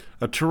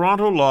A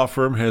Toronto law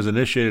firm has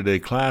initiated a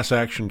class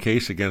action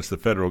case against the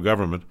federal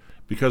government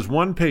because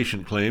one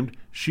patient claimed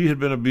she had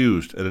been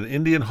abused at an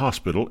Indian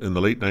hospital in the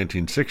late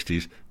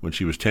 1960s when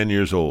she was 10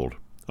 years old.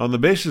 On the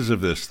basis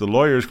of this, the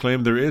lawyers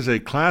claim there is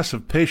a class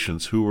of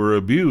patients who were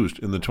abused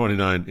in the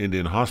 29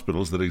 Indian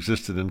hospitals that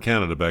existed in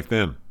Canada back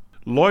then.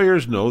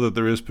 Lawyers know that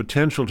there is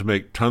potential to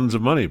make tons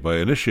of money by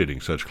initiating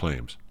such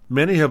claims.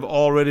 Many have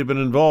already been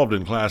involved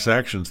in class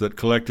actions that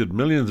collected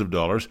millions of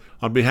dollars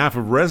on behalf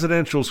of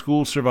residential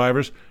school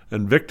survivors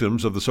and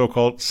victims of the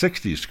so-called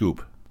 60s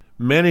scoop.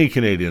 Many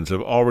Canadians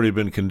have already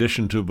been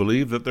conditioned to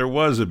believe that there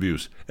was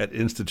abuse at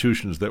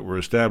institutions that were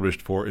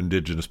established for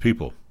Indigenous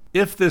people.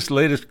 If this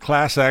latest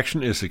class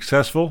action is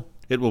successful,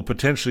 it will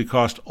potentially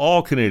cost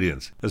all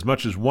Canadians as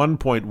much as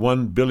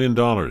 $1.1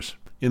 billion.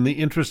 In the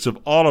interests of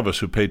all of us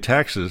who pay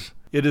taxes,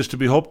 it is to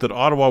be hoped that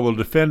Ottawa will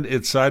defend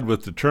its side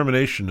with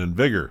determination and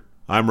vigor.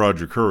 I'm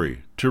Roger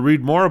Curry. To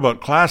read more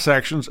about class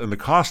actions and the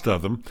cost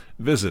of them,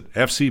 visit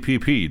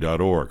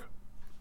fcpp.org.